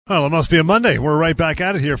Well, it must be a Monday. We're right back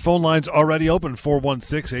at it here. Phone lines already open,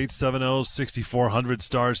 416-870-6400,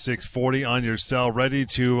 star 640 on your cell, ready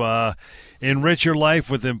to enrich your life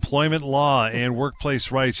with employment law and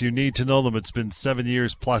workplace rights. You need to know them. It's been 7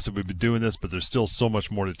 years plus that we've been doing this, but there's still so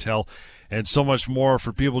much more to tell and so much more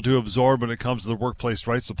for people to absorb when it comes to the workplace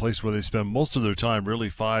rights, the place where they spend most of their time, really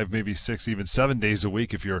 5, maybe 6, even 7 days a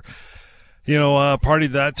week if you're party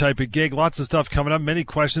that type of gig. Lots of stuff coming up. Many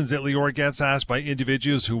questions that Lior gets asked by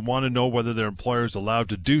individuals who want to know whether their employer is allowed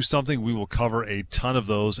to do something. We will cover a ton of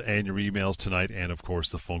those and your emails tonight. And, of course,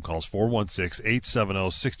 the phone calls,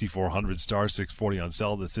 416-870-6400, star 640 on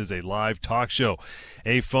cell. This is a live talk show,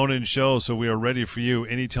 a phone-in show, so we are ready for you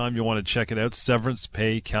anytime you want to check it out.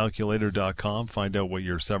 SeverancePayCalculator.com. Find out what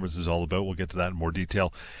your severance is all about. We'll get to that in more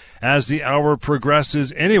detail as the hour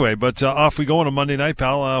progresses. Anyway, but off we go on a Monday night,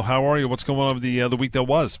 pal. How are you? What's going on with the week that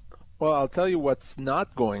was? Well, I'll tell you what's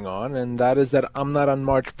not going on, and that is that I'm not on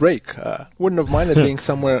March break. Wouldn't have minded being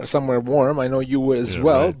somewhere warm. I know you would as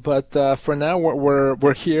well, right. But for now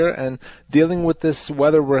we're here and dealing with this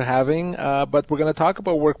weather we're having. But we're going to talk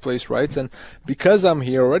about workplace rights, and because I'm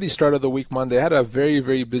here, already started the week Monday. I had a very,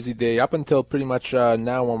 very busy day up until pretty much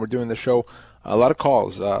now when we're doing the show. A lot of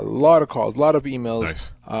calls, a lot of emails.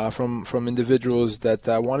 Nice. From individuals that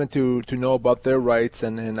wanted to know about their rights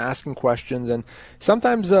and asking questions. And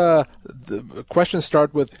sometimes the questions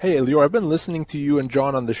start with, hey, Lior, I've been listening to you and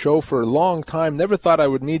John on the show for a long time, never thought I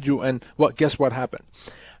would need you, and well, guess what happened?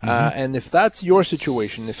 And if that's your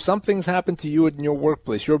situation, if something's happened to you in your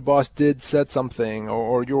workplace, your boss said something,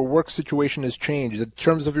 or your work situation has changed, the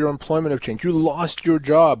terms of your employment have changed, you lost your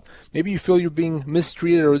job, maybe you feel you're being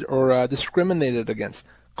mistreated or discriminated against,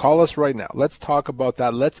 call us right now. Let's talk about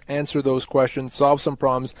that. Let's answer those questions, solve some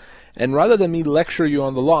problems. And rather than me lecture you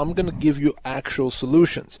on the law, I'm going to give you actual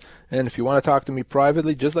solutions. And if you want to talk to me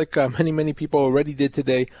privately, just like many people already did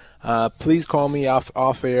today, please call me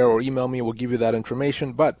off air or email me. We'll give you that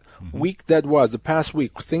information. But week that was, the past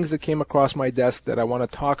week, things that came across my desk that I want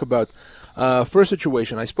to talk about. First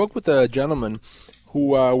situation, I spoke with a gentleman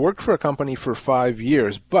who worked for a company for 5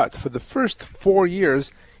 years, but for the first 4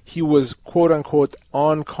 years, he was, quote-unquote,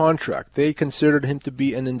 on contract. They considered him to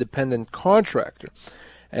be an independent contractor.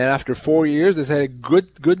 And after 4 years, they said,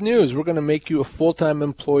 good news. We're going to make you a full-time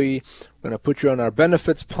employee. We're going to put you on our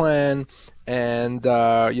benefits plan. And,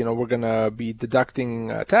 we're going to be deducting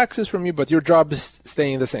taxes from you, but your job is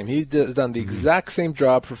staying the same. He's done the exact same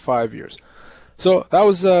job for 5 years. So that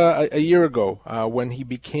was a year ago when he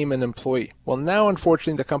became an employee. Well, now,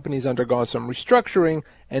 unfortunately, the company's undergone some restructuring,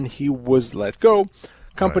 and he was let go.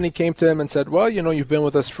 Company came to him and said, well, you've been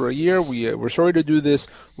with us for a year. We're sorry to do this.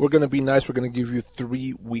 We're going to be nice. We're going to give you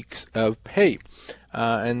 3 weeks of pay,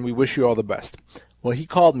 and we wish you all the best. Well, he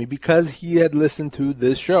called me because he had listened to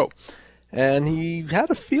this show, and he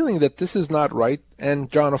had a feeling that this is not right.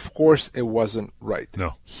 And, John, of course it wasn't right.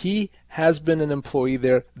 No. He has been an employee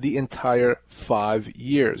there the entire 5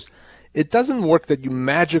 years. It doesn't work that you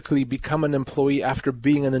magically become an employee after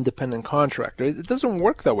being an independent contractor. It doesn't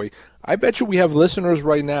work that way. I bet you we have listeners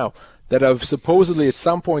right now that have supposedly at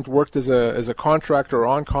some point worked as a contractor or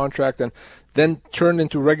on contract and then turned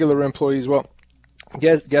into regular employees. Well,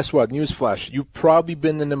 guess what? Newsflash. You've probably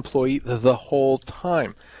been an employee the whole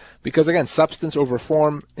time. Because, again, substance over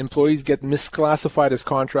form, employees get misclassified as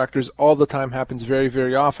contractors all the time, happens very,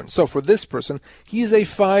 very often. So for this person, he's a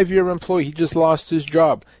 5-year employee. He just lost his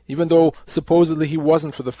job, even though supposedly he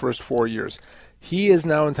wasn't for the first 4 years. He is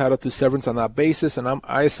now entitled to severance on that basis, and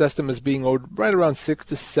I assessed him as being owed right around 6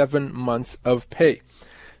 to 7 months of pay.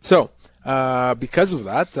 So, because of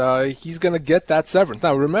that, he's going to get that severance.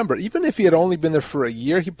 Now, remember, even if he had only been there for a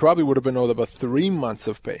year, he probably would have been owed about 3 months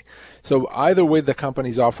of pay. So either way, the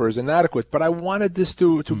company's offer is inadequate. But I wanted this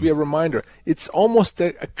to be a reminder. It's almost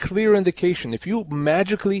a clear indication. If you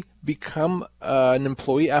magically become an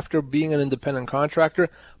employee after being an independent contractor,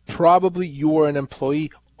 probably you are an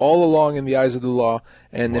employee all along in the eyes of the law.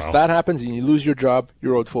 And if that happens and you lose your job,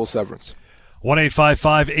 you're owed full severance.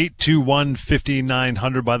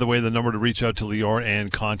 1-855-821-5900. By the way, the number to reach out to Lior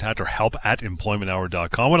and contact or help at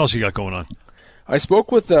employmenthour.com. What else you got going on? I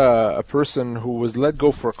spoke with a person who was let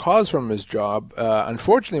go for cause from his job.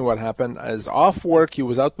 Unfortunately, what happened is off work, he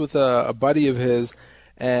was out with a buddy of his,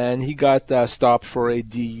 and he got stopped for a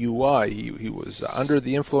DUI. He was under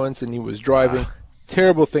the influence, and he was driving.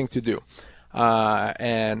 Terrible thing to do.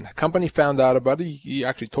 And company found out about it. He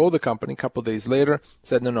actually told the company a couple of days later,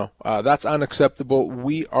 said, no, that's unacceptable.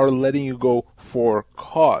 We are letting you go for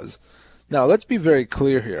cause. Now, let's be very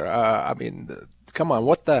clear here. come on,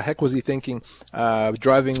 what the heck was he thinking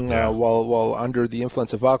driving while under the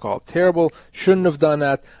influence of alcohol? Terrible, shouldn't have done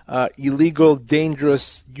that, illegal,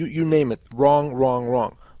 dangerous, you name it,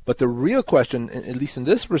 wrong. But the real question, at least in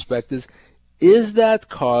this respect, is that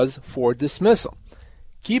cause for dismissal?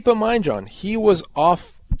 Keep in mind, John, he was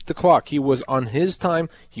off the clock. He was on his time.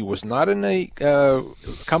 He was not in a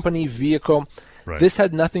company vehicle. Right. This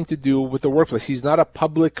had nothing to do with the workplace. He's not a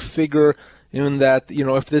public figure in that,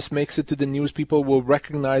 if this makes it to the news, people will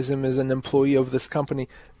recognize him as an employee of this company.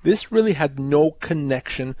 This really had no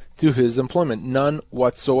connection to his employment, none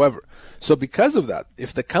whatsoever. So because of that,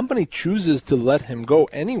 if the company chooses to let him go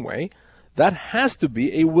anyway, that has to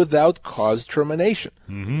be a without cause termination.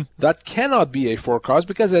 Mm-hmm. That cannot be a for cause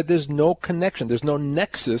because there's no connection. There's no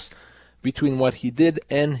nexus between what he did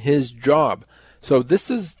and his job. So this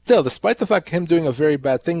is still, despite the fact him doing a very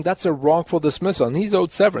bad thing, that's a wrongful dismissal. And he's owed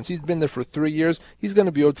severance. He's been there for 3 years. He's going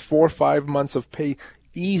to be owed 4 or 5 months of pay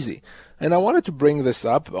easy. And I wanted to bring this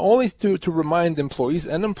up only to remind employees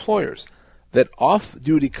and employers that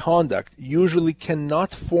off-duty conduct usually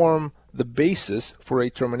cannot form the basis for a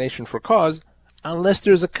termination for cause unless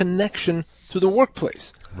there's a connection to the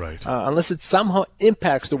workplace. Right. Unless it somehow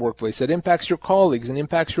impacts the workplace, it impacts your colleagues and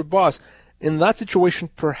impacts your boss. In that situation,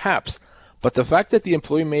 perhaps. But the fact that the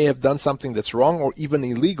employee may have done something that's wrong or even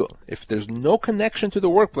illegal, if there's no connection to the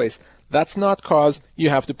workplace, that's not cause. You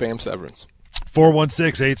have to pay him severance.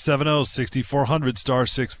 416-870-6400, star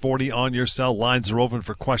 640 on your cell. Lines are open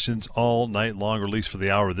for questions all night long, or at least for the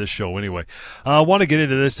hour of this show anyway. I want to get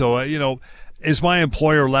into this. So, is my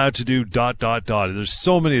employer allowed to do ... There's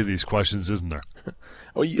so many of these questions, isn't there?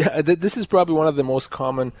 Oh, yeah, this is probably one of the most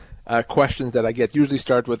common questions that I get. Usually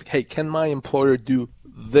start with, hey, can my employer do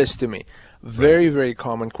this to me? Very, very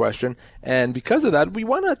common question. And because of that,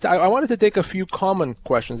 I wanted to take a few common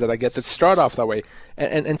questions that I get that start off that way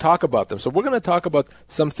and talk about them. So we're going to talk about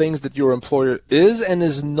some things that your employer is and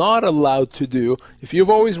is not allowed to do. If you've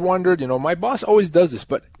always wondered, my boss always does this,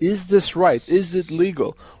 but is this right? Is it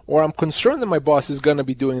legal? Or I'm concerned that my boss is going to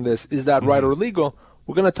be doing this. Is that right or legal?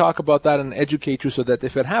 We're going to talk about that and educate you so that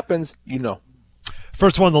if it happens, you know.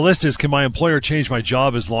 First one on the list is, can my employer change my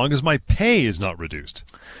job as long as my pay is not reduced?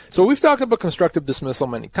 So we've talked about constructive dismissal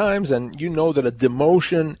many times, and you know that a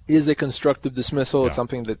demotion is a constructive dismissal. Yeah. It's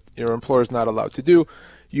something that your employer is not allowed to do.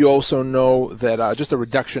 You also know that just a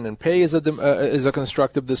reduction in pay is a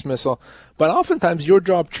constructive dismissal. But oftentimes your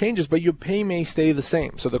job changes, but your pay may stay the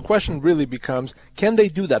same. So the question really becomes, can they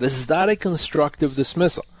do that? Is that a constructive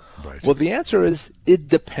dismissal? Right. Well, the answer is it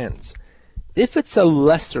depends. If it's a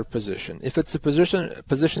lesser position, if it's a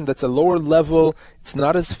position that's a lower level, it's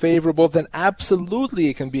not as favorable, then absolutely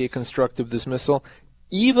it can be a constructive dismissal,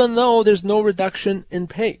 even though there's no reduction in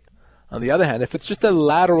pay. On the other hand, if it's just a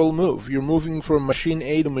lateral move, you're moving from machine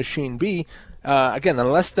A to machine B, again,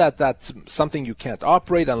 unless that's something you can't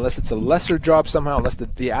operate, unless it's a lesser job somehow, unless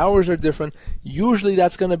the hours are different, usually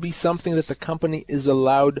that's going to be something that the company is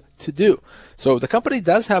allowed to do. So the company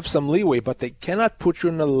does have some leeway, but they cannot put you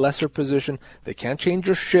in a lesser position. They can't change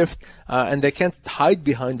your shift, and they can't hide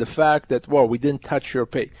behind the fact that, well, we didn't touch your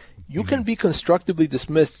pay. You can be constructively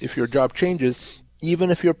dismissed if your job changes,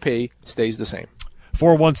 even if your pay stays the same.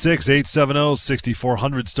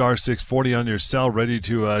 416-870-6400, star 640 on your cell, ready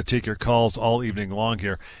to take your calls all evening long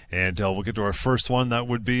here. And we'll get to our first one. That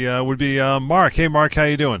would be Mark. Hey, Mark, how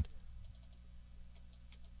you doing?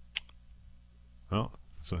 Oh,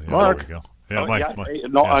 so yeah, Mark. There we go. Yeah,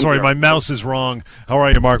 Mike. Sorry, my mouse is wrong. How are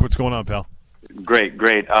you, Mark? What's going on, pal? Great.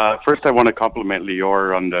 First, I want to compliment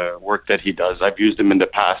Lior on the work that he does. I've used him in the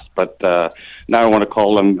past, but now I want to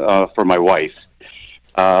call him for my wife.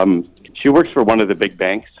 She works for one of the big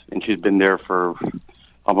banks, and she's been there for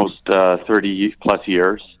almost 30-plus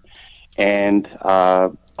years. And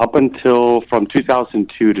up until from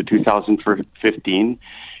 2002 to 2015,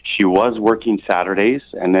 she was working Saturdays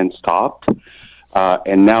and then stopped.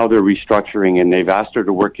 And now they're restructuring, and they've asked her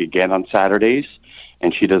to work again on Saturdays,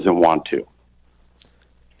 and she doesn't want to.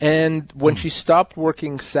 And when she stopped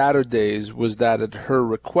working Saturdays, was that at her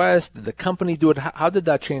request? Did the company do it? How did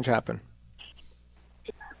that change happen?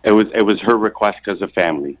 It was her request because of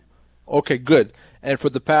family. Okay, good. And for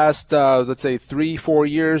the past, let's say, 3-4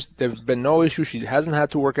 years, there's been no issue. She hasn't had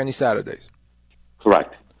to work any Saturdays.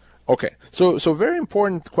 Correct. Okay. So very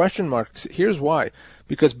important question marks. Here's why.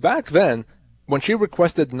 Because back then, when she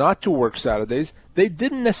requested not to work Saturdays, they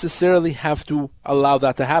didn't necessarily have to allow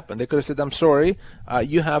that to happen. They could have said, "I'm sorry,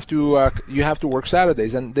 you have to work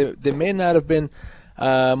Saturdays," and there may not have been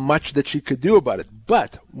much that she could do about it.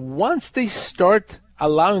 But once they start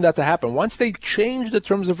allowing that to happen, once they change the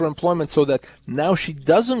terms of her employment so that now she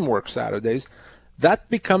doesn't work Saturdays, that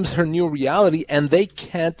becomes her new reality, and they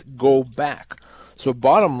can't go back. So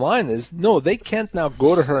bottom line is, no, they can't now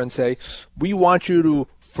go to her and say, we want you to,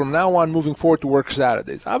 from now on, moving forward, to work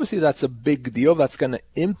Saturdays. Obviously, that's a big deal. That's going to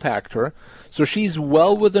impact her. So she's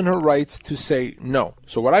well within her rights to say no.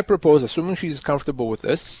 So what I propose, assuming she's comfortable with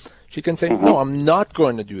this, she can say, no, I'm not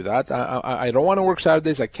going to do that. I don't want to work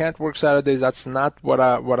Saturdays. I can't work Saturdays. That's not what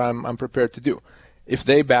I'm prepared to do. If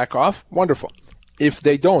they back off, wonderful. If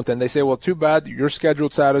they don't, and they say, well, too bad, you're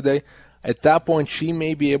scheduled Saturday, at that point, she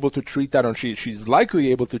may be able to treat that, or she's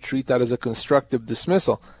likely able to treat that as a constructive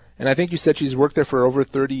dismissal. And I think you said she's worked there for over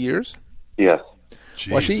 30 years? Yes.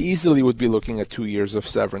 Jeez. Well, she easily would be looking at 2 years of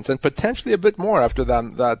severance, and potentially a bit more after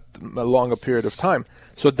that longer period of time.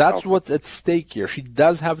 So that's what's at stake here. She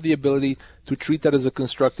does have the ability to treat that as a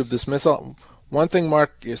constructive dismissal. One thing,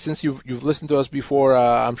 Mark, since you've listened to us before,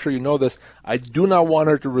 I'm sure you know this, I do not want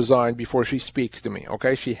her to resign before she speaks to me,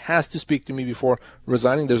 okay? She has to speak to me before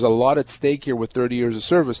resigning. There's a lot at stake here with 30 years of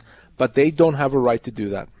service, but they don't have a right to do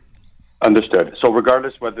that. Understood. So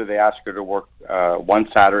regardless whether they ask her to work one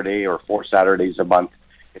Saturday or 4 Saturdays a month,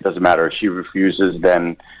 it doesn't matter. If she refuses,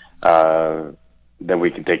 then we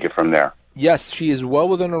can take it from there. Yes, she is well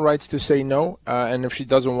within her rights to say no, and if she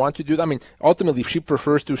doesn't want to do that, I mean, ultimately, if she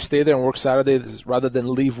prefers to stay there and work Saturdays rather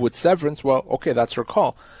than leave with severance, well, okay, that's her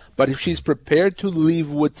call. But if she's prepared to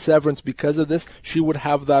leave with severance because of this, she would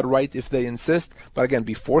have that right if they insist. But again,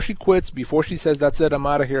 before she quits, before she says, that's it, I'm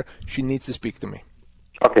out of here, she needs to speak to me.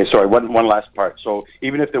 Okay, sorry, one last part. So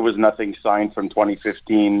even if there was nothing signed from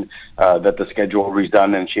 2015, that the schedule was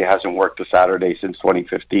done and she hasn't worked a Saturday since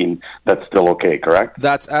 2015, that's still okay, correct?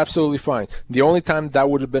 That's absolutely fine. The only time there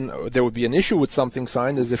would be an issue with something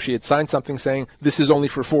signed is if she had signed something saying this is only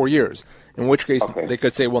for 4 years. In which case they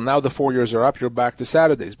could say, well, now the 4 years are up, you're back to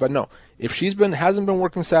Saturdays. But no, if hasn't been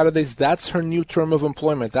working Saturdays, that's her new term of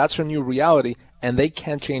employment. That's her new reality, and they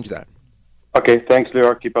can't change that. Okay, thanks,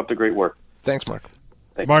 Lior. Keep up the great work. Thanks, Mark.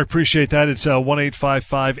 Mark, appreciate that. It's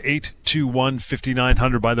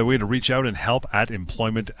 1-855-821-5900, by the way, to reach out and help at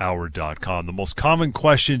employmenthour.com. The most common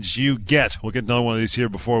questions you get, we'll get another one of these here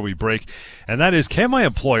before we break, and that is, can my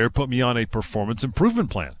employer put me on a performance improvement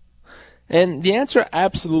plan? And the answer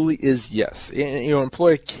absolutely is yes. Your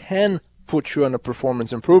employer can put you on a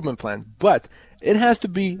performance improvement plan, but it has to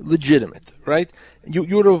be legitimate, right?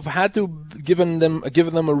 You would have had to given them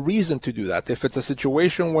a reason to do that. If it's a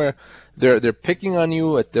situation where they're picking on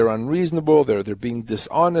you, they're unreasonable, they're being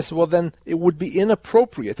dishonest, well then it would be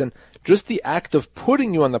inappropriate. And just the act of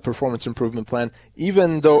putting you on the performance improvement plan,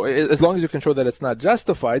 even though as long as you can show that it's not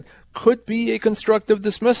justified, could be a constructive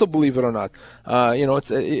dismissal. Believe it or not,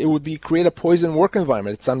 it would be create a poison work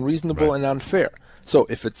environment. It's unreasonable and unfair. So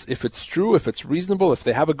if it's true, if it's reasonable, if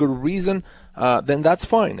they have a good reason, then that's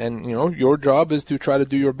fine. And your job is to try to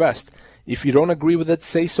do your best. If you don't agree with it,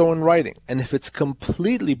 say so in writing. And if it's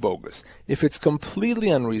completely bogus, if it's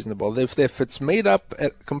completely unreasonable, if it's made up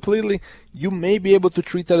completely, you may be able to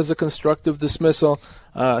treat that as a constructive dismissal.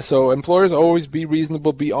 So employers, always be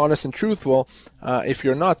reasonable, be honest and truthful. If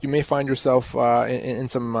you're not, you may find yourself in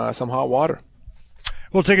some hot water.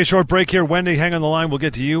 We'll take a short break here. Wendy, hang on the line. We'll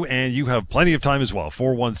get to you, and you have plenty of time as well.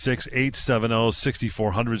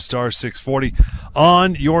 416-870-6400, star 640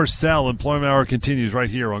 on your cell. Employment Hour continues right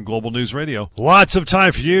here on Global News Radio. Lots of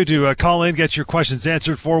time for you to call in, get your questions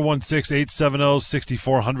answered.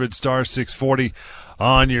 416-870-6400, star 640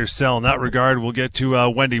 on your cell. In that regard, we'll get to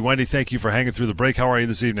Wendy. Wendy, thank you for hanging through the break. How are you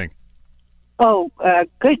this evening? Oh,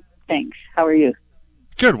 good, thanks. How are you?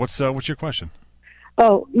 Good. What's your question?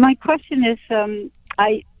 Oh, my question is,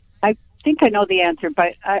 I think I know the answer,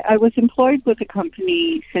 but I was employed with a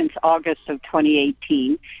company since August of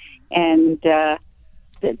 2018, and the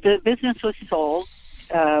business was sold.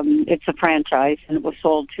 It's a franchise, and it was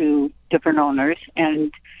sold to different owners,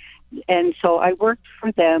 and so I worked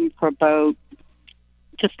for them for about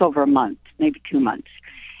just over a month, maybe 2 months,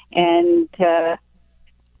 and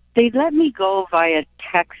they let me go via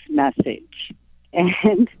text message,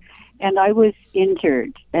 and I was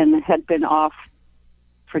injured and had been off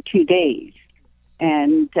for 2 days.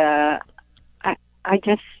 And I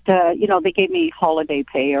just, they gave me holiday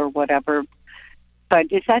pay or whatever. But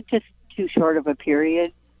is that just too short of a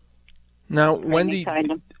period? Now, Wendy,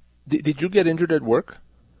 did you get injured at work?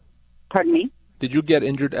 Pardon me? Did you get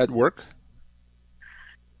injured at work?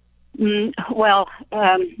 No.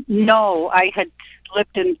 I had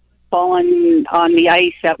slipped and fallen on the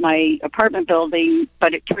ice at my apartment building,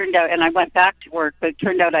 but it turned out, and I went back to work, but it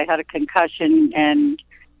turned out I had a concussion and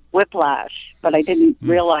whiplash, but I didn't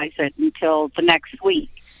realize it until the next week.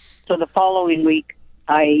 So the following week,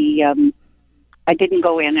 I didn't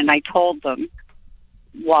go in, and I told them,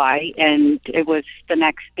 why, and it was the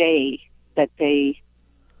next day that they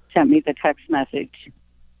sent me the text message.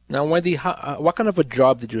 Now, Wendy, what kind of a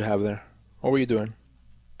job did you have there? What were you doing?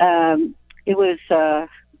 It was a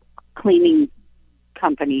cleaning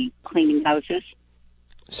company, cleaning houses.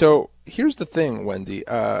 So here's the thing, Wendy.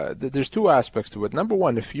 There's two aspects to it. Number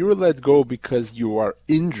one, if you were let go because you are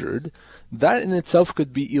injured, that in itself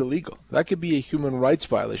could be illegal. That could be a human rights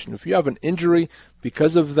violation. If you have an injury,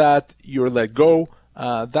 because of that, you're let go.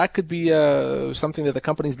 That could be something that the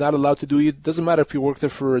company's not allowed to do. It doesn't matter if you work there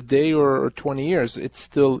for a day or 20 years. It's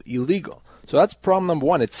still illegal. So that's problem number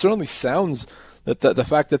one. It certainly sounds that the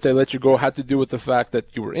fact that they let you go had to do with the fact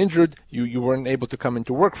that you were injured, you weren't able to come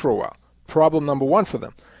into work for a while. Problem number one for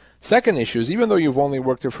them. Second issue is, even though you've only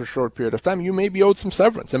worked there for a short period of time, you may be owed some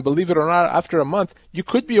severance. And believe it or not, after a month, you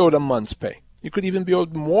could be owed a month's pay. You could even be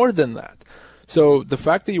owed more than that. So the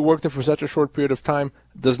fact that you worked there for such a short period of time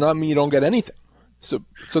does not mean you don't get anything. So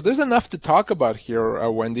there's enough to talk about here,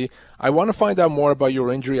 Wendy. I want to find out more about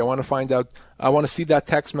your injury. I want to see that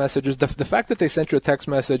text messages. The fact that they sent you a text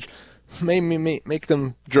message may make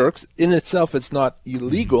them jerks. In itself, it's not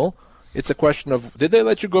illegal. It's a question of, did they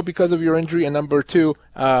let you go because of your injury? And number two,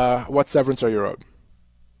 what severance are you owed?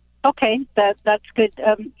 Okay, that's good.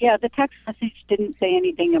 The text message didn't say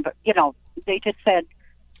anything about, they just said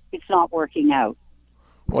it's not working out.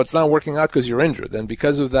 Well, it's not working out because you're injured. And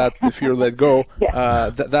because of that, if you're let go,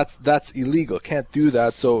 that's illegal. Can't do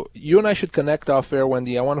that. So you and I should connect off air,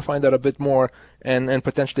 Wendy. I want to find out a bit more and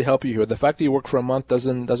potentially help you here. The fact that you work for a month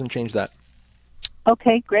doesn't change that.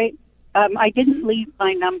 Okay, great. I didn't leave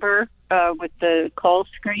my number with the call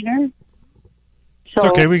screener. So,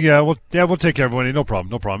 it's okay. We'll take care of everybody. No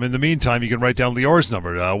problem. In the meantime, you can write down Lior's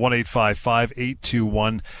number,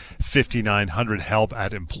 1-855-821-5900,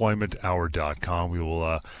 help@employmenthour.com. We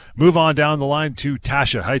will move on down the line to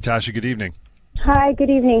Tasha. Hi, Tasha. Good evening. Hi, good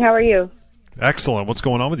evening. How are you? Excellent. What's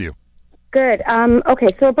going on with you? Good.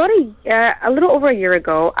 Okay, so about a little over a year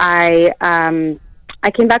ago, I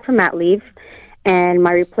came back from mat leave, and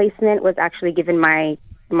my replacement was actually given my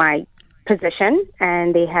position,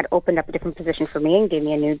 and they had opened up a different position for me and gave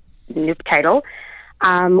me a new title,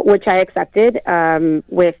 which I accepted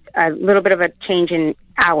with a little bit of a change in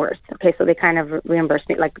hours. Okay, so they kind of reimbursed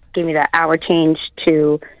me, like gave me that hour change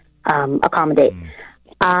to accommodate.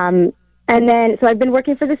 And then, so I've been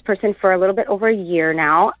working for this person for a little bit over a year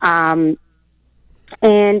now, and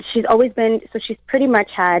she's always been, so she's pretty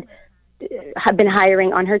much have been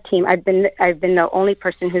hiring on her team. I've been the only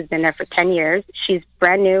person who's been there for 10 years. She's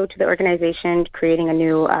brand new to the organization, creating a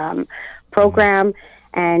new program,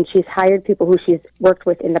 and she's hired people who she's worked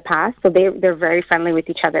with in the past. So they're very friendly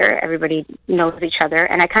with each other. Everybody knows each other,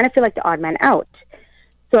 and I kind of feel like the odd man out.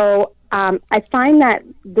 So I find that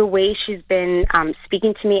the way she's been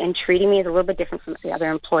speaking to me and treating me is a little bit different from the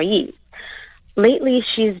other employees. Lately,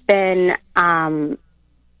 she's been kind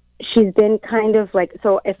of like,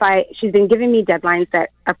 so she's been giving me deadlines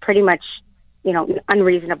that are pretty much,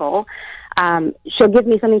 unreasonable. She'll give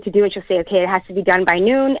me something to do and she'll say, okay, it has to be done by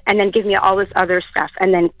noon, and then give me all this other stuff,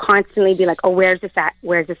 and then constantly be like, oh, where's this at?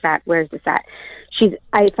 Where's this at? Where's this at?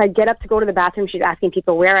 If I get up to go to the bathroom, she's asking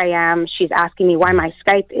people where I am. She's asking me why my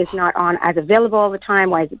Skype is not on as available all the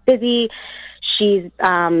time. Why is it busy? She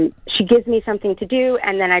gives me something to do,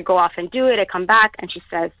 and then I go off and do it. I come back and she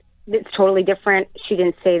says, it's totally different. She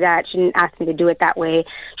didn't say that. She didn't ask me to do it that way.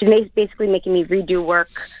 She's basically making me redo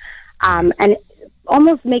work, and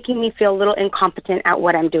almost making me feel a little incompetent at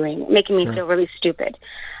what I'm doing, making me feel really stupid.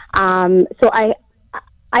 So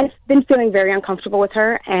I've been feeling very uncomfortable with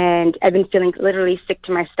her, and I've been feeling literally sick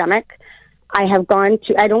to my stomach. I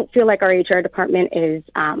don't feel like our HR department is,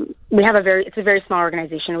 it's a very small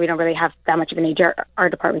organization. We don't really have that much of an HR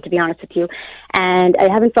department, to be honest with you. And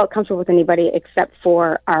I haven't felt comfortable with anybody except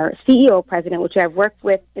for our CEO president, which I've worked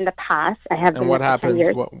with in the past. And what happened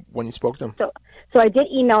when you spoke to him? So I did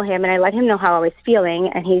email him, and I let him know how I was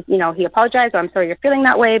feeling, and he apologized. I'm sorry you're feeling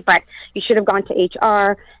that way, but you should have gone to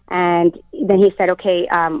HR. And then he said, okay,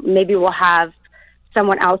 maybe we'll have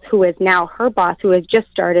someone else who is now her boss, who has just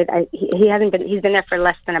started. He's been there for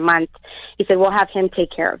less than a month. He said, we'll have him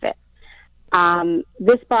take care of it.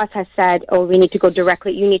 This boss has said, oh, you need to go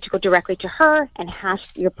directly to her and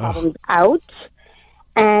hash your problems out.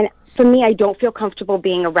 And for me, I don't feel comfortable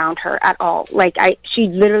being around her at all. She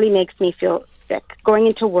literally makes me feel sick. Going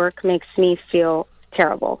into work makes me feel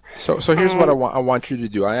terrible. So here's what I want you to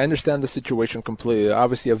do. I understand the situation completely.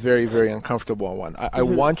 Obviously, a very, very uncomfortable one. I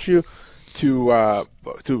want you to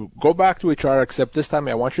go back to HR, except this time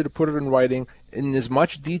I want you to put it in writing in as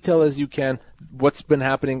much detail as you can, what's been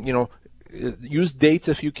happening, use dates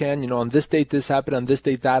if you can. On this date this happened, on this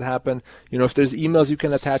date that happened. If there's emails you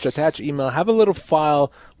can attach email. Have a little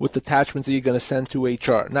file with attachments that you're going to send to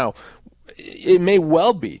HR. Now, it may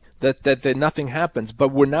well be that nothing happens, but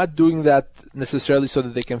we're not doing that necessarily so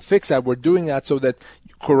that they can fix that. We're doing that so that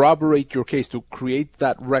you corroborate your case, to create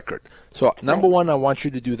that record. So number one, I want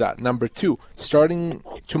you to do that. Number two, starting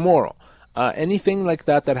tomorrow, anything like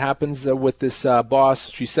that happens with this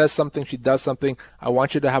boss, she says something, she does something, I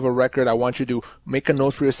want you to have a record. I want you to make a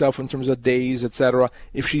note for yourself in terms of days, etc.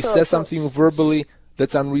 If she says something verbally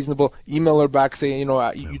that's unreasonable, email her back saying,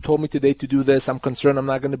 you told me today to do this. I'm concerned I'm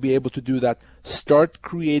not going to be able to do that. Start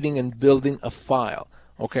creating and building a file.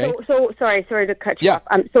 Okay. So sorry to cut you off.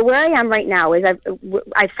 So where I am right now is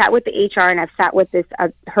I've sat with the HR and I've sat with this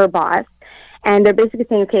her boss, and they're basically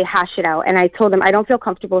saying, okay, hash it out. And I told them I don't feel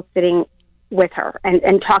comfortable sitting with her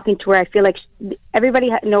and talking to her. I feel like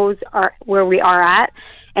everybody knows where we are at,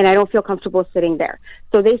 and I don't feel comfortable sitting there.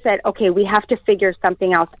 So they said, okay, we have to figure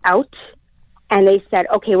something else out. And they said,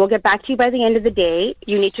 okay, we'll get back to you by the end of the day.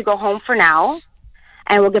 You need to go home for now,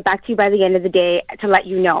 and we'll get back to you by the end of the day to let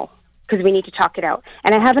you know, because we need to talk it out.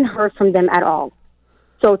 And I haven't heard from them at all.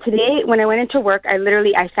 So today, when I went into work, I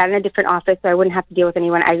sat in a different office so I wouldn't have to deal with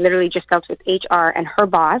anyone. I literally just dealt with HR and her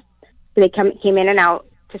boss. So they came in and out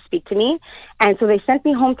to speak to me. And so they sent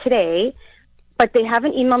me home today, but they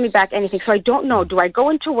haven't emailed me back anything. So I don't know. Do I go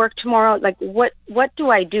into work tomorrow? Like, what do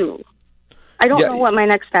I do? I don't know what my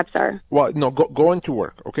next steps are. Well, no, go into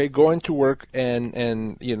work, okay? Go into work, and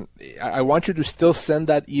I want you to still send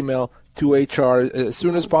that email to HR as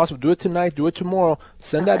soon as possible. Do it tonight, do it tomorrow.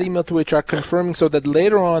 Send that email to HR confirming, so that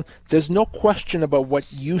later on there's no question about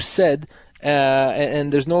what you said,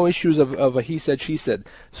 and there's no issues of a he said, she said.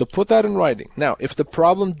 So put that in writing. Now, if the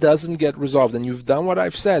problem doesn't get resolved and you've done what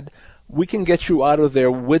I've said, we can get you out of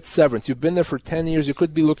there with severance. You've been there for 10 years. You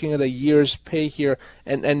could be looking at a year's pay here,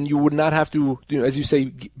 and you would not have to, as you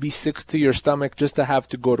say, be sick to your stomach just to have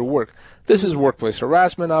to go to work. This is workplace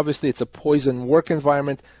harassment. Obviously, it's a poison work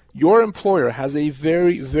environment. Your employer has a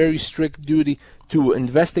very, very strict duty to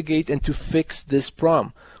investigate and to fix this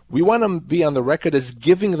problem. We want to be on the record as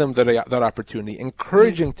giving them that opportunity,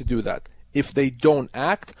 encouraging to do that. If they don't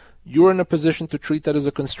act, you're in a position to treat that as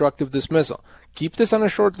a constructive dismissal. Keep this on a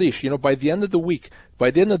short leash. By the end of the week,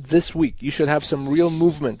 by the end of this week, you should have some real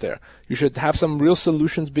movement there. You should have some real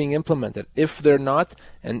solutions being implemented. If they're not,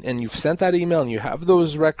 and you've sent that email and you have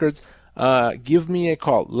those records, give me a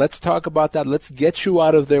call. Let's talk about that. Let's get you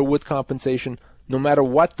out of there with compensation, no matter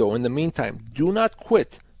what, though. In the meantime, do not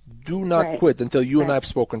quit. Do not quit until you and I have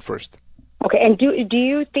spoken first. Okay, and do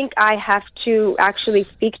you think I have to actually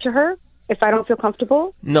speak to her if I don't feel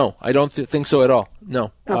comfortable? No, I don't think so at all.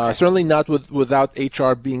 No, okay. Certainly not without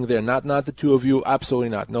HR being there. Not the two of you. Absolutely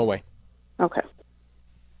not. No way. Okay.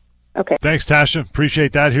 Thanks, Tasha.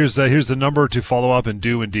 Appreciate that. Here's the number to follow up and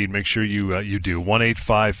do indeed. Make sure you do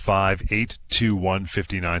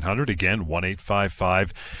 1-855-821-5900. Again,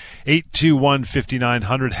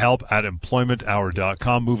 1-855-821-5900. Help at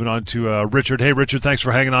employmenthour.com. Moving on to Richard. Hey, Richard. Thanks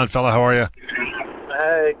for hanging on, fella. How are you?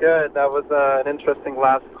 Hey, good. That was an interesting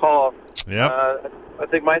last call. Yeah. I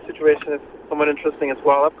think my situation is somewhat interesting as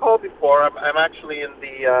well. I've called before. I'm actually in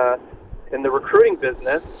the recruiting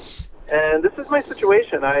business, and this is my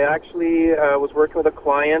situation. I actually was working with a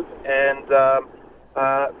client and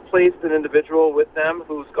placed an individual with them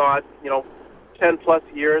who's got 10 plus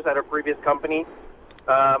years at her previous company,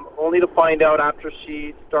 only to find out after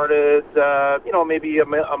she started maybe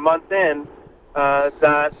a month in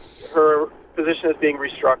that her position is being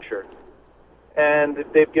restructured, and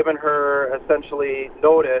they've given her essentially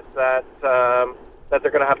notice that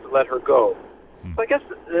they're going to have to let her go. So I guess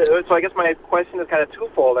my question is kind of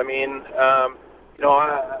twofold. I mean,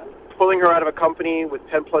 pulling her out of a company with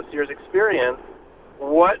 10 plus years experience,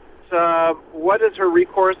 what is her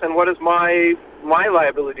recourse, and what is my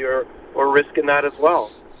liability or risk in that as well?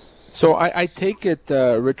 So I take it,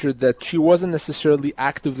 Richard, that she wasn't necessarily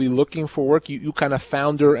actively looking for work. You kind of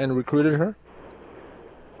found her and recruited her?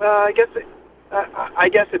 I guess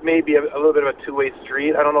it may be a little bit of a two-way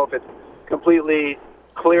street. I don't know if it's completely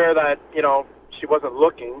clear that she wasn't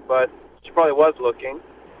looking, but she probably was looking.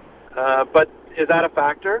 But is that a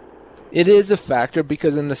factor? It is a factor,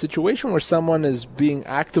 because in a situation where someone is being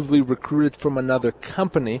actively recruited from another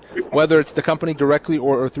company, whether it's the company directly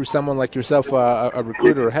or through someone like yourself, a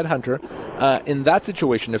recruiter or headhunter, in that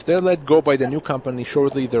situation, if they're let go by the new company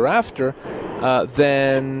shortly thereafter,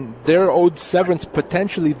 then they're owed severance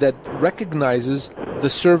potentially that recognizes the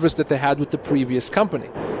service that they had with the previous company.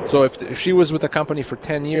 So if she was with a company for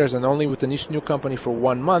 10 years and only with the new company for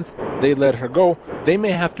 1 month, they let her go, they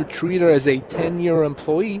may have to treat her as a 10-year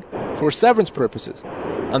employee for severance purposes.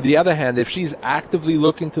 On the other hand, if she's actively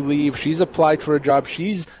looking to leave, she's applied for a job,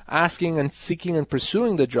 she's asking and seeking and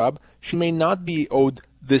pursuing the job, she may not be owed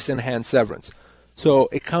this enhanced severance. So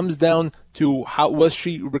it comes down to how was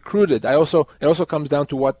she recruited. It also comes down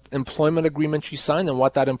to what employment agreement she signed and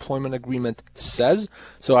what that employment agreement says.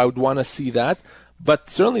 So I would want to see that. But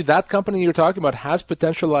certainly that company you're talking about has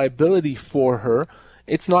potential liability for her.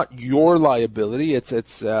 It's not your liability. It's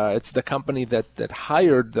the company that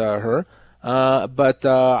hired her. But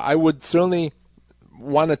I would certainly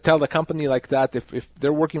want to tell a company like that if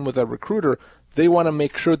they're working with a recruiter, they want to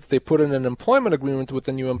make sure that they put in an employment agreement with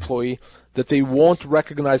the new employee that they won't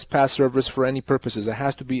recognize past service for any purposes. It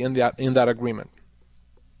has to be in that agreement.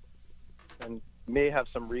 And may have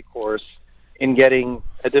some recourse in getting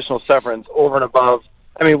additional severance over and above.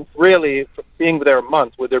 I mean, really, being there a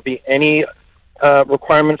month, would there be any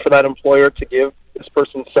requirement for that employer to give this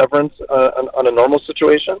person severance on a normal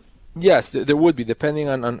situation? Yes, there would be, depending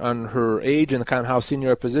on her age and kind of how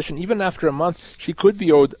senior a position. Even after a month, she could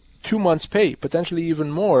be owed 2 months' pay, potentially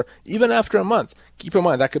even more, even after a month. Keep in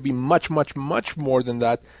mind, that could be much, much, much more than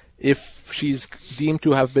that if she's deemed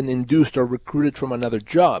to have been induced or recruited from another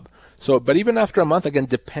job. So, but even after a month, again,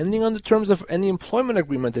 depending on the terms of any employment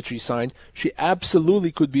agreement that she signed, she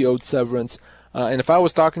absolutely could be owed severance. And if I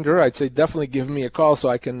was talking to her, I'd say definitely give me a call so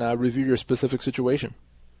I can review your specific situation.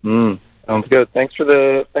 Sounds good. Thanks for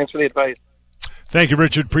the advice. Thank you,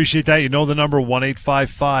 Richard. Appreciate that. You know the number,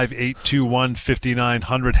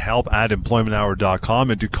 1-855-821-5900,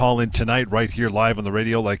 help@employmenthour.com. And to call in tonight right here live on the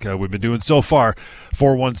radio like we've been doing so far,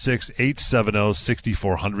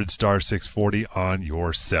 416-870-6400, star 640 on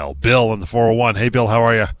your cell. Bill on the 401. Hey, Bill, how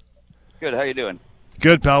are you? Good. How you doing?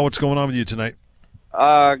 Good, pal. What's going on with you tonight?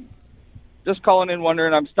 Just calling in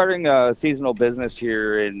wondering, I'm starting a seasonal business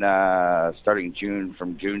here in starting June,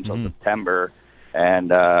 from June till September.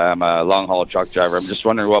 And I'm a long-haul truck driver. I'm just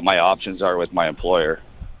wondering what my options are with my employer.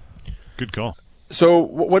 Good call. So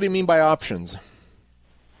what do you mean by options?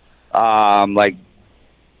 Like,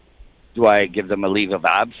 do I give them a leave of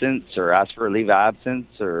absence or ask for a leave of absence?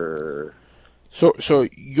 Or So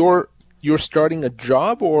you're starting a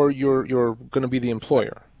job, or you're going to be the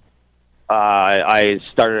employer? I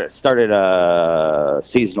started a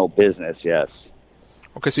seasonal business, yes.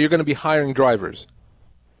 Okay, so you're going to be hiring drivers?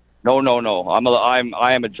 No. I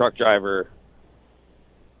am a truck driver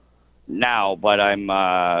now, but I'm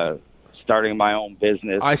starting my own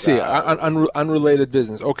business. I see. Unrelated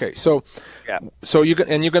business. Okay, so yeah. So you're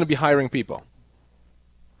going to be hiring people?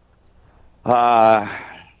 No.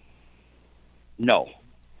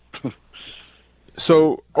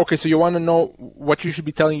 So you want to know what you should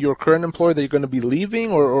be telling your current employer, that you're going to be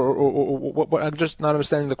leaving, or what? I'm just not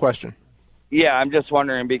understanding the question. Yeah, I'm just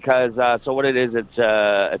wondering because so what it is, it's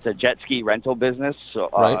a jet ski rental business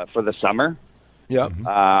right. For the summer. Yeah.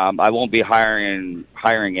 I won't be hiring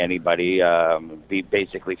anybody. Be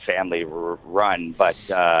basically family run, but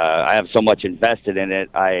I have so much invested in it.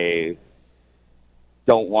 I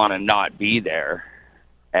don't want to not be there,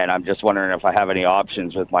 and I'm just wondering if I have any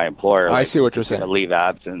options with my employer. I see what you're saying. A leave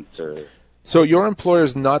absence or. So your employer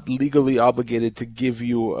is not legally obligated to give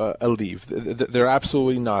you a leave. They're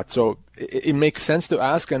absolutely not. So it makes sense to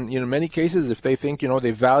ask. And in many cases, if they think they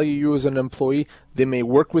value you as an employee, they may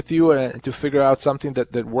work with you to figure out something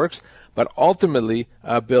that works. But ultimately,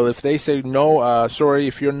 Bill, if they say no, sorry,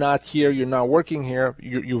 if you're not here, you're not working here,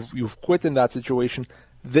 you've quit in that situation,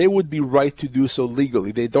 they would be right to do so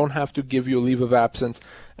legally. They don't have to give you a leave of absence,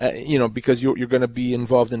 because you're going to be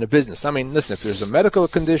involved in a business. I mean, listen, if there's a medical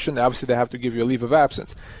condition, obviously they have to give you a leave of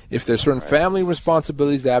absence. If there's certain family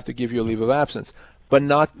responsibilities, they have to give you a leave of absence, but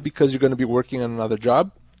not because you're going to be working on another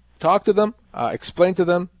job. Talk to them, explain to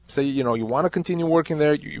them, say, you want to continue working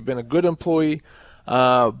there, you've been a good employee,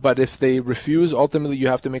 but if they refuse, ultimately you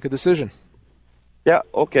have to make a decision. Yeah,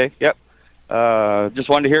 okay, yep. Just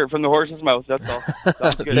wanted to hear it from the horse's mouth. That's all.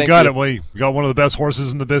 Sounds good. You got it. Well, you got one of the best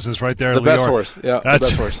horses in the business right there. The Lior. best horse. Yeah, the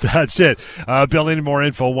best horse. That's it. Bill, any more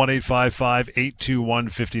info,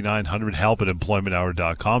 1-855-821-5900,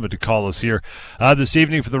 help@employmenthour.com. And to call us here this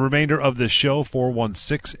evening for the remainder of this show,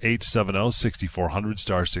 416-870-6400,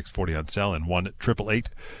 star 640 on cell, and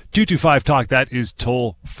 1-888-225-TALK. That is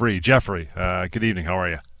toll free. Jeffrey, good evening. How are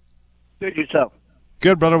you? Good, yourself.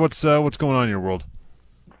 Good, brother. What's going on in your world?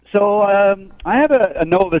 So I have a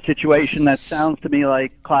Nova situation that sounds to me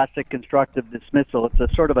like classic constructive dismissal. It's a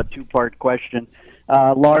sort of a two-part question.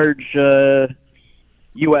 Large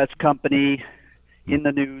U.S. company in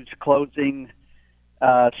the news closing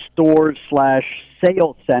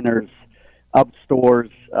stores/sales centers of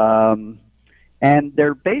stores And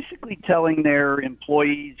they're basically telling their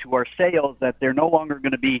employees who are sales that they're no longer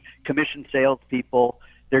going to be commission salespeople.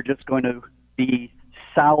 They're just going to be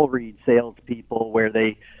salaried salespeople where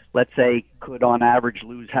they, let's say, could on average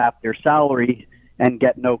lose half their salary and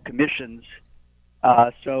get no commissions.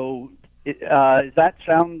 Does that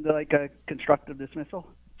sound like a constructive dismissal?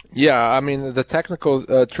 Yeah, I mean, the technical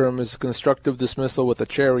term is constructive dismissal with a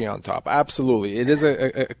cherry on top. Absolutely. It is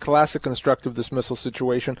a classic constructive dismissal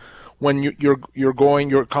situation when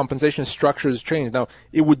your compensation structure is changed. Now,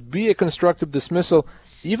 it would be a constructive dismissal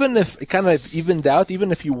even if it kind of evened out,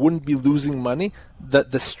 even if you wouldn't be losing money,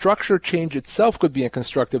 the structure change itself could be a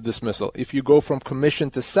constructive dismissal. If you go from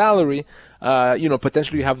commission to salary,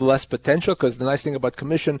 potentially you have less potential, because the nice thing about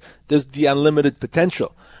commission, there's the unlimited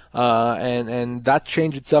potential. And that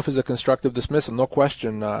change itself is a constructive dismissal, no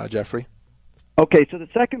question, Jeffrey. Okay, so the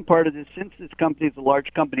second part of this, since this company is a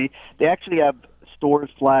large company, they actually have stores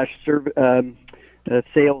 /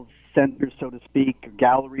 sales centers, so to speak, or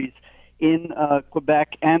galleries in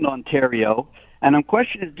Quebec and Ontario. And my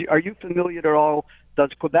question is, are you familiar at all,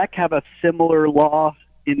 does Quebec have a similar law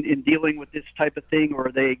in dealing with this type of thing, or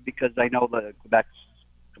are they, because I know the Quebec's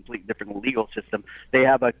completely different legal system, they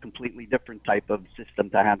have a completely different type of system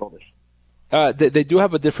to handle this? They do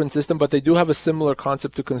have a different system, but they do have a similar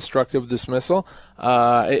concept to constructive dismissal.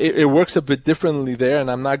 It works a bit differently there,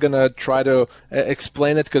 and I'm not going to try to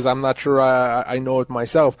explain it because I'm not sure I know it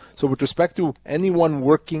myself. So with respect to anyone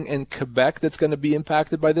working in Quebec that's going to be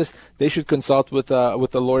impacted by this, they should consult with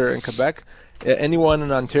a lawyer in Quebec. Anyone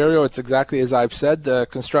in Ontario, it's exactly as I've said,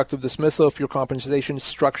 constructive dismissal. If your compensation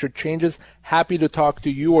structure changes, happy to talk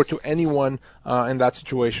to you or to anyone in that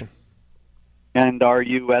situation. And are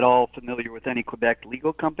you at all familiar with any Quebec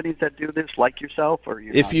legal companies that do this, like yourself? Or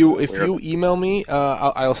if you email me,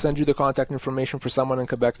 I'll send you the contact information for someone in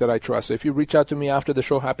Quebec that I trust. So if you reach out to me after the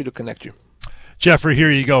show, happy to connect you. Jeffrey, here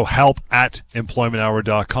you go.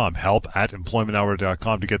 Help@employmenthour.com.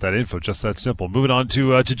 Help@employmenthour.com to get that info. Just that simple. Moving on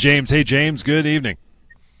to James. Hey, James. Good evening.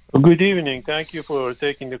 Well, good evening. Thank you for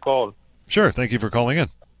taking the call. Sure. Thank you for calling in.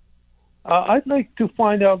 I'd like to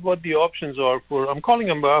find out what the options are I'm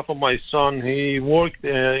calling on behalf of my son. He worked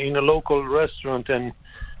in a local restaurant, and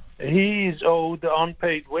he's owed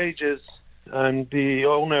unpaid wages, and the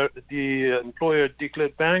employer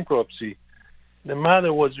declared bankruptcy. The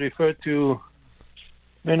matter was referred to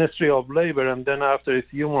Ministry of Labor, and then after a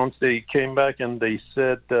few months they came back and they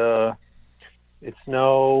said it's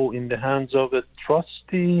now in the hands of a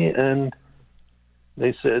trustee, and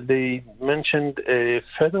they said they mentioned a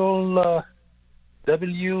federal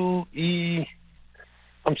WE.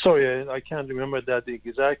 I'm sorry, I can't remember that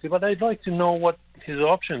exactly, but I'd like to know what his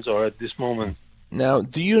options are at this moment. Now,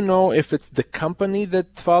 do you know if it's the company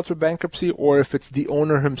that filed for bankruptcy or if it's the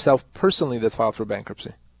owner himself personally that filed for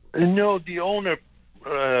bankruptcy? No, the owner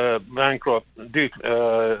filed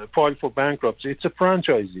for bankruptcy. It's a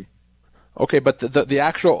franchisee. Okay, but the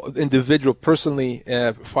actual individual personally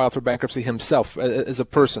filed for bankruptcy himself as a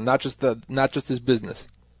person, not just his business.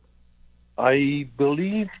 I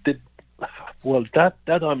believe that. Well, that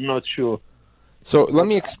I'm not sure. So let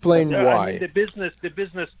me explain why. I mean, the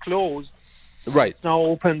business closed. Right. It's now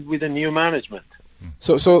opened with a new management.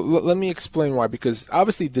 So let me explain why. Because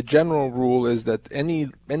obviously the general rule is that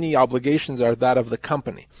any obligations are that of the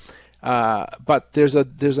company. But there's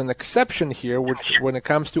an exception here, which when it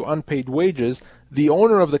comes to unpaid wages, the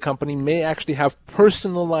owner of the company may actually have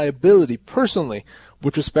personal liability personally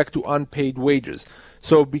with respect to unpaid wages.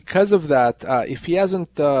 So because of that, if he hasn't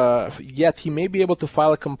yet, he may be able to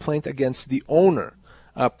file a complaint against the owner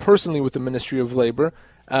personally with the Ministry of Labor,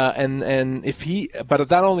 but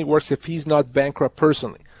that only works if he's not bankrupt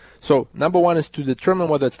personally. So number one is to determine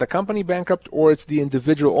whether it's the company bankrupt or it's the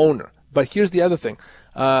individual owner. But here's the other thing.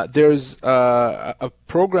 There's a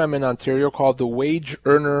program in Ontario called the Wage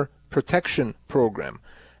Earner Protection Program.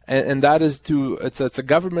 And that is it's a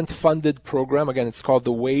government-funded program. Again, it's called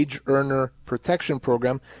the Wage Earner Protection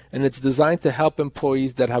Program, and it's designed to help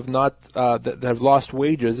employees that have lost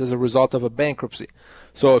wages as a result of a bankruptcy.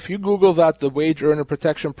 So if you Google that, the Wage Earner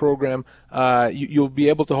Protection Program, you'll be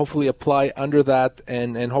able to hopefully apply under that,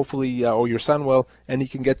 and hopefully, or your son will, and he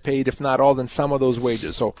can get paid, if not all, then some of those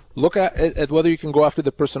wages. So look at whether you can go after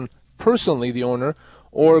the person personally, the owner,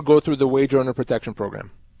 or go through the Wage Earner Protection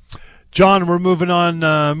Program. John, we're moving on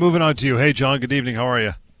to you. Hey, John, good evening. How are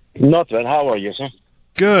you? Not bad. How are you, sir?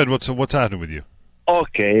 Good. What's happening with you?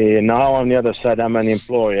 Okay, now on the other side, I'm an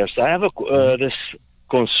employer. So I have this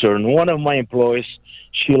concern. One of my employees,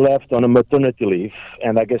 she left on a maternity leave,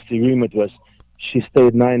 and I guess the agreement was she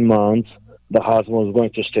stayed 9 months. The husband was going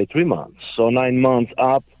to stay 3 months. So 9 months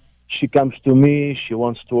up, she comes to me. She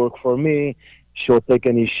wants to work for me. she'll take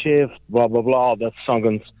any shift, blah, blah, blah, all that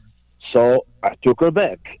song. So I took her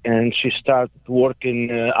back, and she started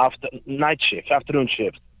working afternoon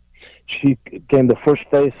shift. She came the first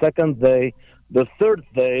day, second day, the third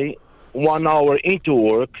day, 1 hour into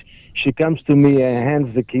work, she comes to me and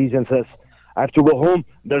hands the keys and says, I have to go home.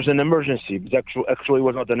 There's an emergency. Actually, it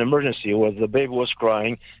was not an emergency. It was the baby was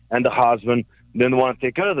crying, and the husband didn't want to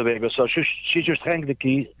take care of the baby. So she just hung the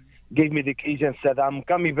keys, gave me the keys, and said, I'm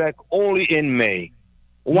coming back only in May.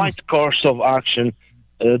 What course of action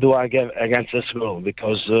do I get against this girl?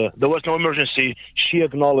 Because there was no emergency. She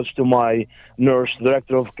acknowledged to my nurse,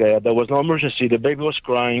 director of care, there was no emergency. The baby was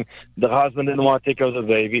crying. The husband didn't want to take care of the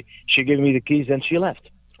baby. She gave me the keys, and she left.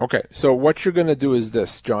 Okay, so what you're going to do is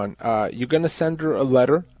this, John. You're going to send her a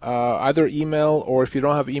letter, either email or if you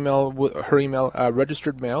don't have email, her email,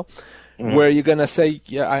 registered mail, where you're going to say,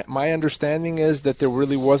 my understanding is that there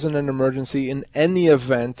really wasn't an emergency. In any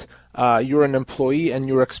event, you're an employee and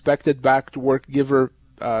you're expected back to work. Give her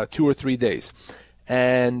 2 or 3 days.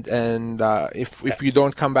 And if you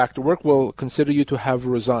don't come back to work, we'll consider you to have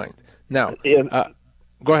resigned. Now,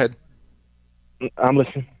 go ahead. I'm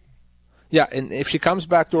listening. Yeah, and if she comes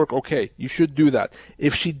back to work, okay, you should do that.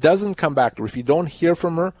 If she doesn't come back to work, if you don't hear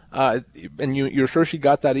from her, and you're sure she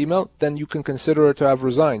got that email, then you can consider her to have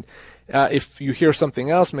resigned. If you hear something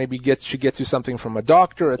else, maybe she gets you something from a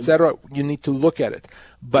doctor, etc., you need to look at it.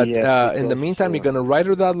 But in the meantime, you're going to write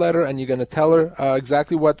her that letter, and you're going to tell her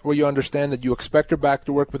exactly what you understand, that you expect her back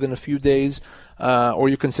to work within a few days, or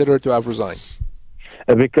you consider her to have resigned.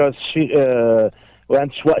 Because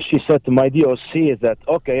what she said to my DOC is that,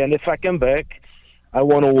 okay, and if I come back, I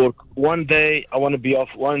want to work 1 day, I want to be off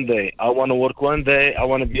 1 day. I want to work 1 day, I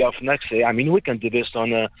want to be off next day. I mean, we can do this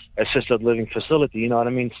on a assisted living facility, you know what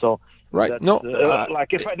I mean? So, right. No,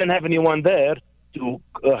 like if I didn't have anyone there to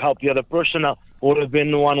help the other person, I would have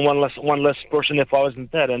been one less person if I wasn't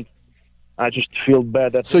there. And I just feel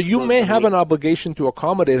bad. So you may have an obligation to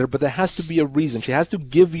accommodate her, but there has to be a reason. She has to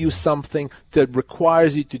give you something that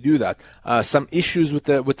requires you to do that. Some issues with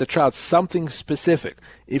the child, something specific.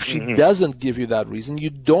 If she doesn't give you that reason, you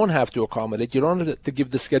don't have to accommodate. You don't have to give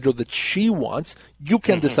the schedule that she wants. You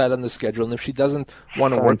can decide on the schedule, and if she doesn't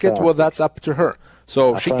want to work it, well, that's up to her.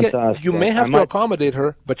 So you may have to accommodate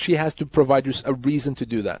her, but she has to provide you a reason to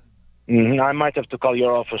do that. I might have to call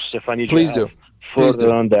your office if I need Please your do. help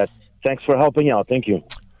further on that. Thanks for helping out. Thank you.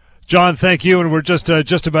 John, thank you. And we're just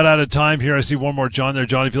about out of time here. I see one more John there.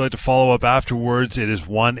 John, if you'd like to follow up afterwards, it is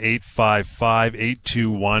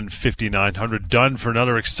 1-855-821-5900. Done for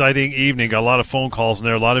another exciting evening. Got a lot of phone calls in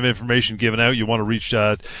there, a lot of information given out. You want to reach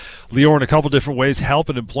Lior in a couple different ways. Help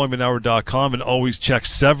at employmenthour.com, and always check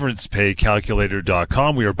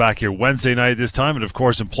severancepaycalculator.com. We are back here Wednesday night this time. And, of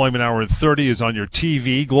course, Employment Hour in 30 is on your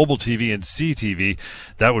TV, Global TV and CTV.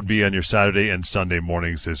 That would be on your Saturday and Sunday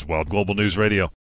mornings as well. Global News Radio.